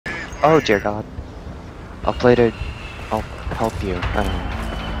Oh dear God. I'll play to. I'll help you.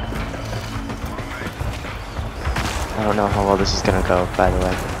 I don't know how well this is gonna go, by the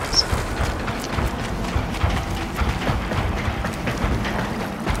way. So.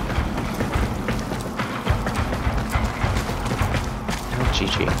 Oh,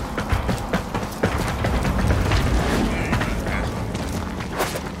 GG.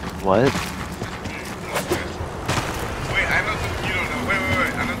 What? Wait, I know something you don't know. Wait,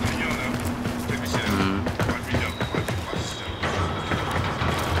 I know something you don't know. Check this shit out. Watch me jump. Watch this jump.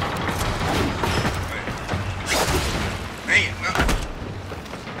 Dang it, no.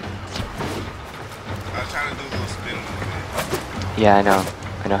 I was trying to do a little spin move. Yeah, I know.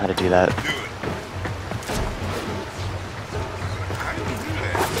 I know how to do that. Do it. How do you do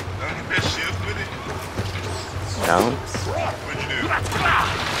that? Don't you press shift with it? No? What'd you do?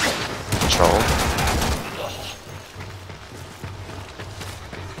 Control.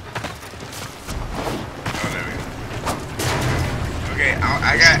 Oh, there we go. Okay,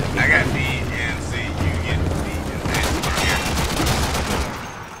 I got B and C. You get B and Z. Here.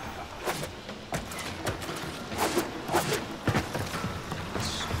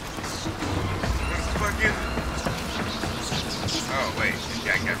 What the fuck is it? Oh wait,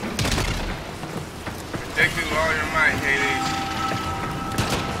 yeah, I got you. Protect me with all your might, Hades.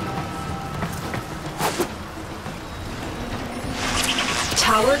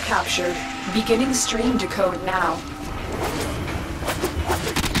 Tower captured. Beginning stream decode now.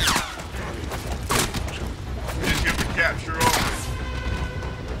 Just give the capture over.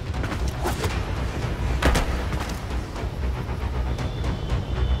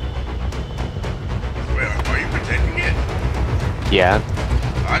 Wait, are you protecting it? Yeah.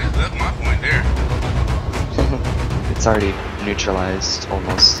 I just left my point there. It's already neutralized,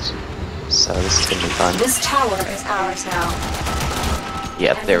 almost. So this is gonna be fun. This tower is ours now.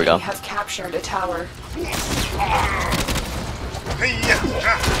 Yep, there we go. We have captured a tower. Hey, yeah. Hey,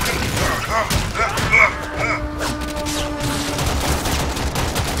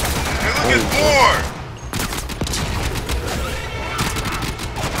 look at more.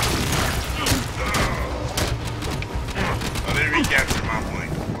 Oh, they recaptured my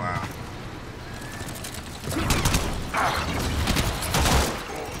point. Wow.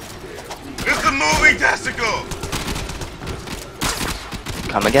 It's the moving testicle.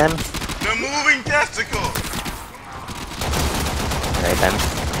 Come again? The moving testicle. Alright then.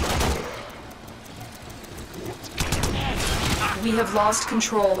 We have lost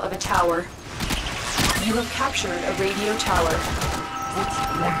control of a tower. You have captured a radio tower.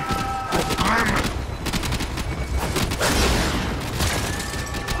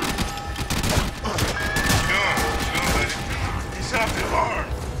 He's out the arm.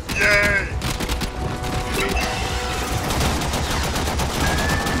 Yay.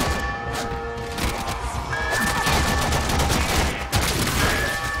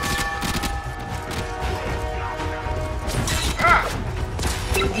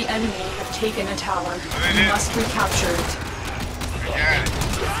 The enemy have taken a tower. You must recapture it. Got it.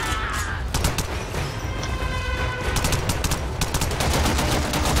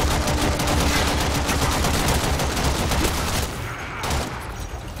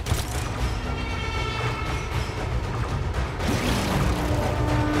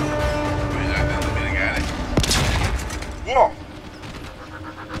 Whoa!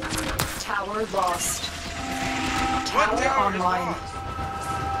 Tower lost. What Tower tower is online. lost?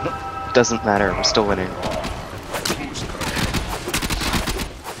 Doesn't matter, we're still winning. Wait,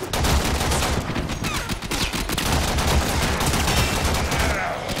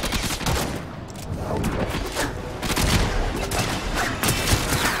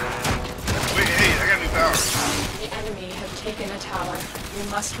 hey, I got a new tower. The enemy have taken a tower. You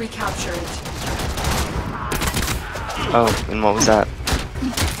must recapture it. Oh, and what was that?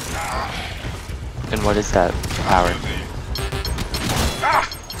 And what is that power? Ah!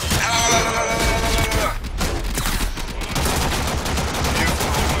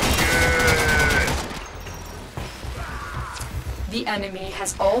 The enemy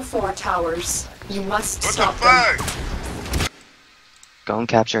has all 4 towers. You must What stop the them. fuck? Go and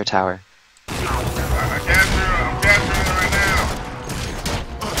capture a tower. I'm capturing it right now.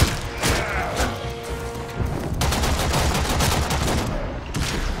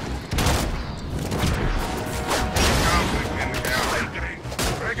 Conflict in the galaxy.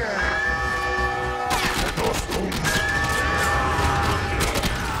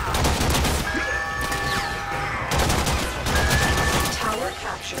 Tower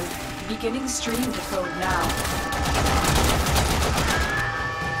captured. Beginning stream decode now.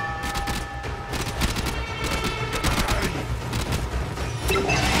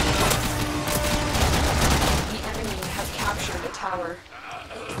 tower.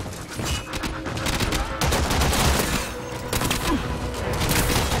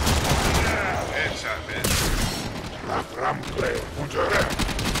 Headshot, man.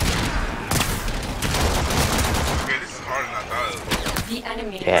 Okay, this is harder than I thought it was. The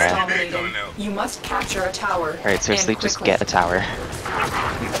enemy Yeah. is dominating. You must capture a tower. Alright, seriously, and just quickly. get a tower.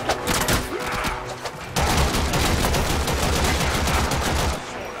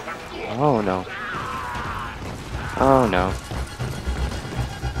 Oh no. Oh no.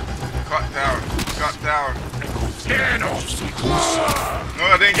 Caught tower. Caught tower. No,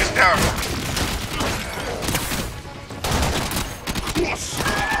 I didn't get the tower.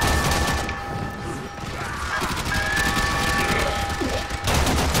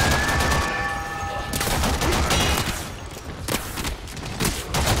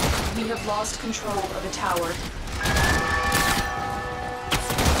 We have lost control of a tower.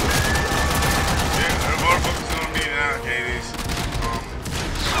 Yeah, they're more focusing on me now, Katie's.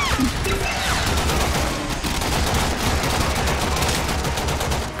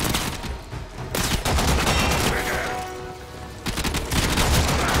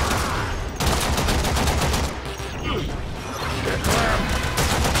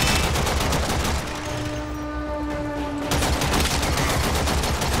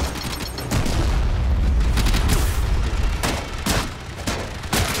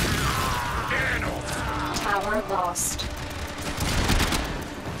 Tower lost.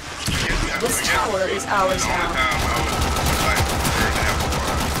 This tower is ours now.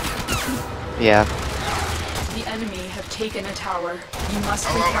 Yeah. The enemy have taken a tower. You must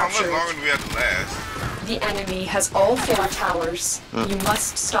How much recapture longer it. do we have to last? The enemy has all 4 towers. You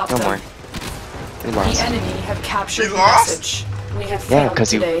must stop No them. more. We The lost. enemy have captured We the lost? message. We have Yeah, failed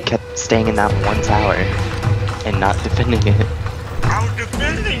because you today. kept staying in that one tower and not defending it. I was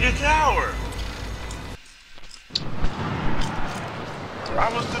defending the tower. I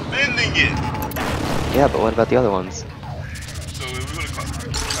was defending it. Yeah, but what about the other ones? So we would have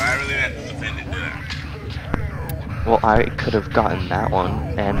caught. I really had to defend it, did I? Well, I could have gotten that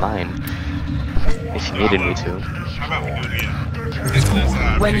one and mine if you needed me to. How about we do it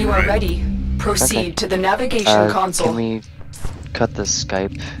again? When you are ready, proceed Okay. to the navigation console. Can we cut the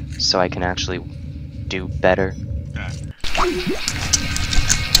Skype so I can actually do better?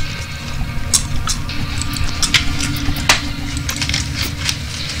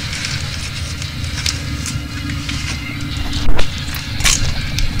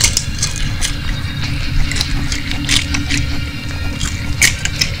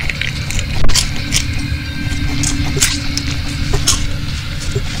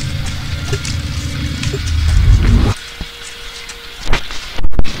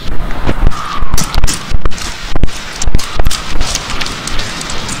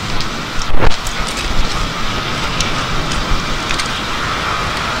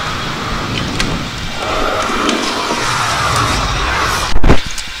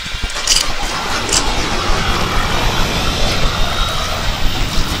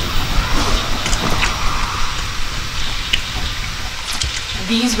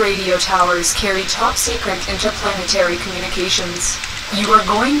 These radio towers carry top-secret interplanetary communications. You are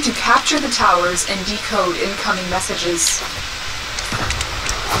going to capture the towers and decode incoming messages.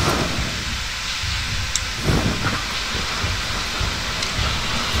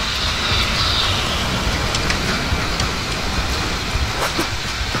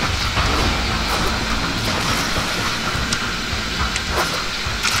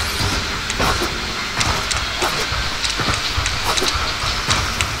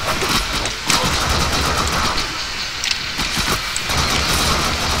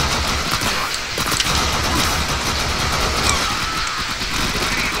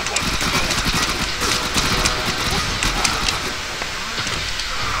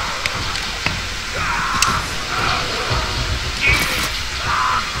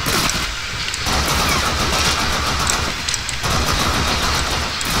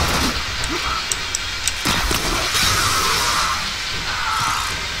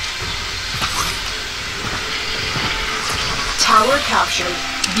 Tower captured.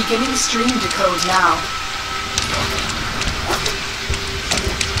 Beginning stream decode now.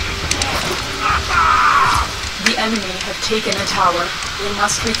 The enemy have taken a tower. We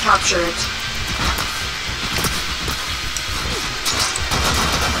must recapture it.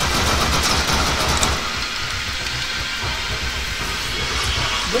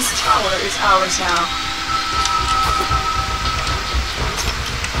 This tower is ours now.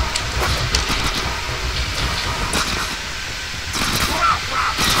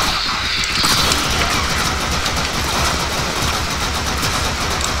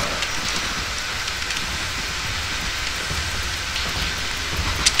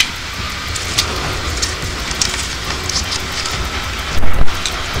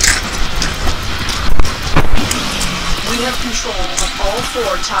 4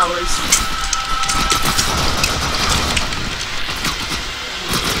 towers.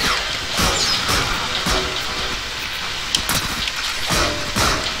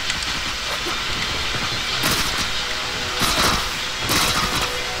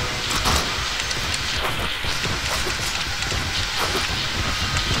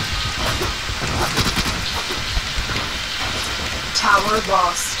 Tower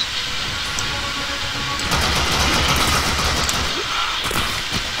lost.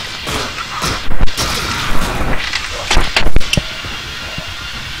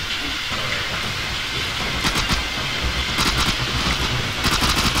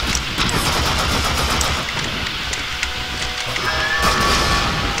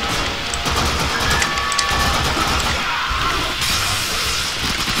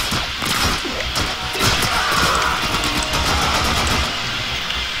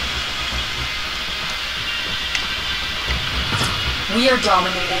 We are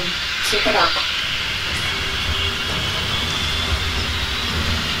dominating. Keep it up.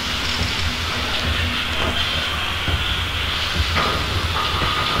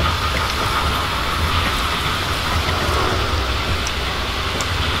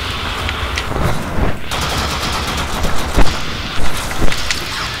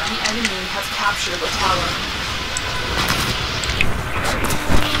 The enemy have captured the tower.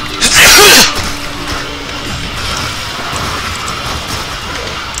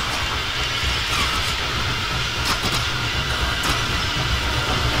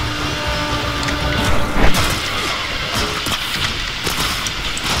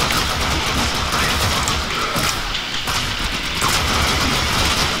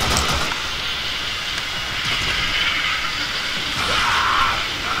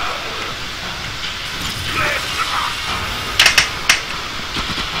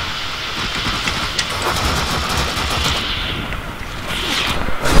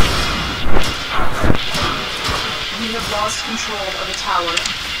 We have lost control of the tower.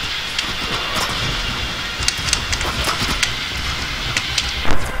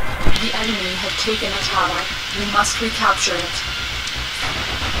 The enemy have taken the tower. We must recapture it.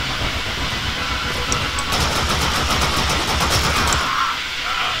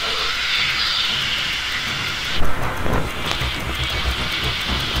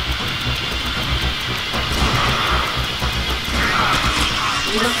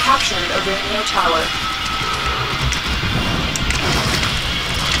 We have captured a radio tower.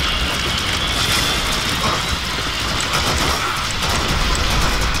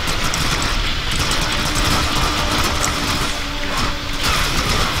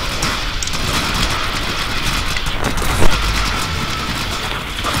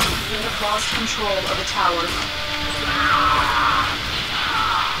 Lost control of the tower.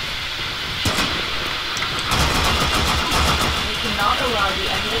 We cannot allow the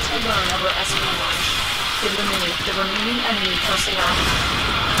enemy to learn of our espionage. Eliminate the remaining enemy personnel.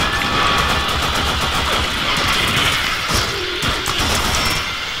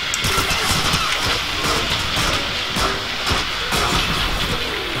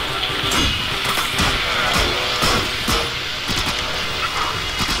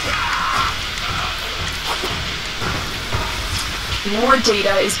 More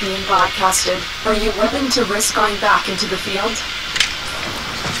data is being broadcasted. Are you willing to risk going back into the field?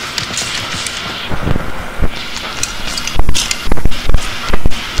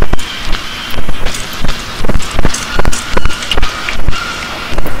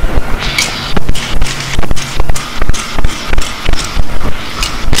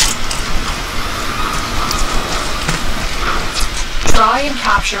 Try and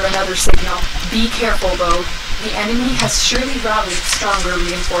capture another signal. Be careful though. The enemy has surely rallied stronger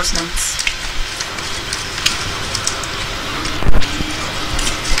reinforcements.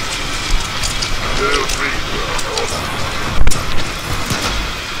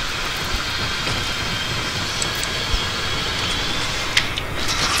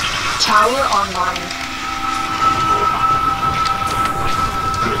 Tower online.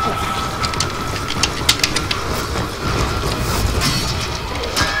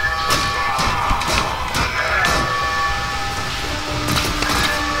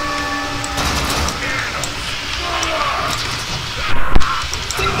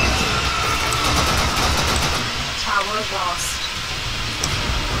 Lost.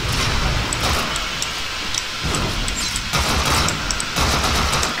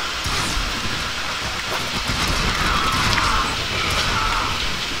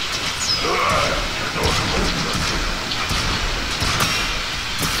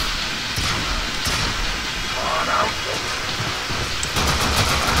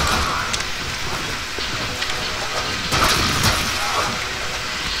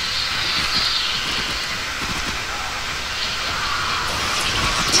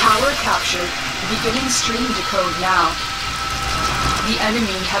 captured. Beginning stream decode now. The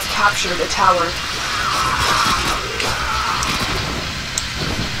enemy have captured a tower.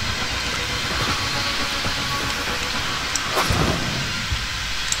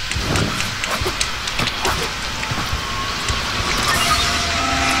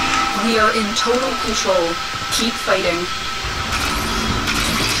 We are in total control. Keep fighting.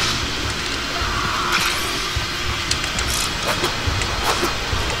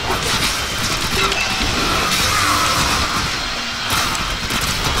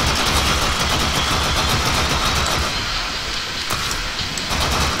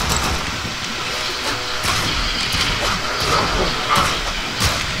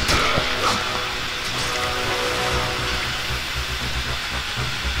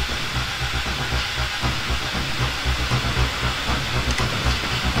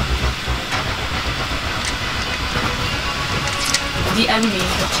 The enemy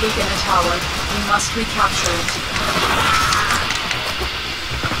have taken a tower. We must recapture it.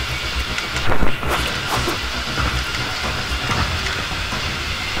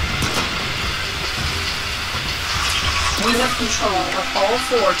 We have control of all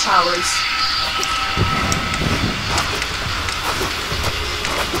 4 towers.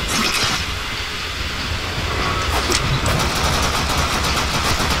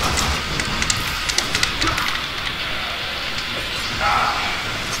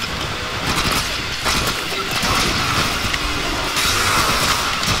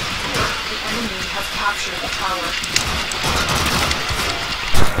 Capture the tower.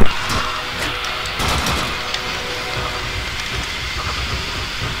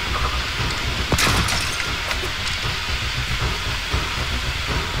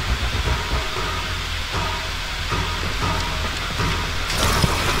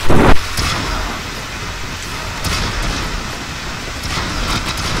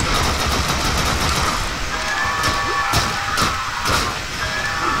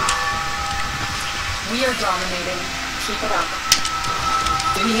 We are dominating. Keep it up.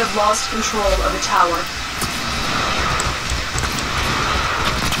 We have lost control of a tower.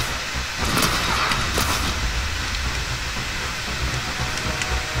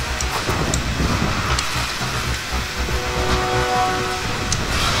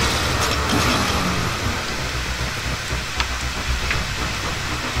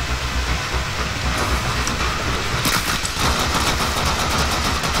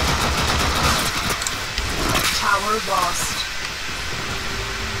 Tower lost.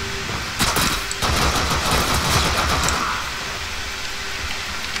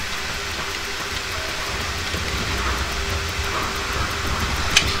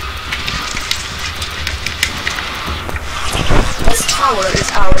 This tower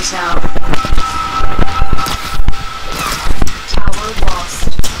is ours now. Tower lost.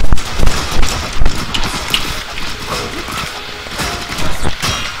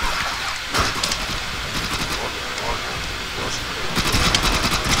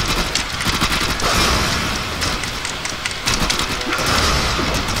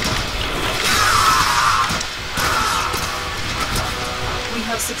 We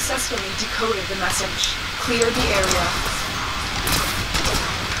have successfully decoded the message. Clear the area.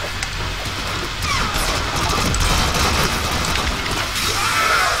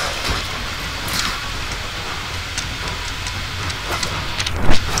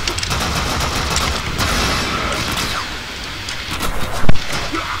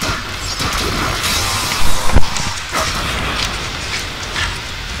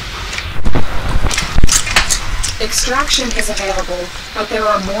 Extraction is available, but there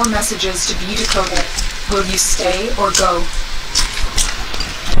are more messages to be decoded. Will you stay or go?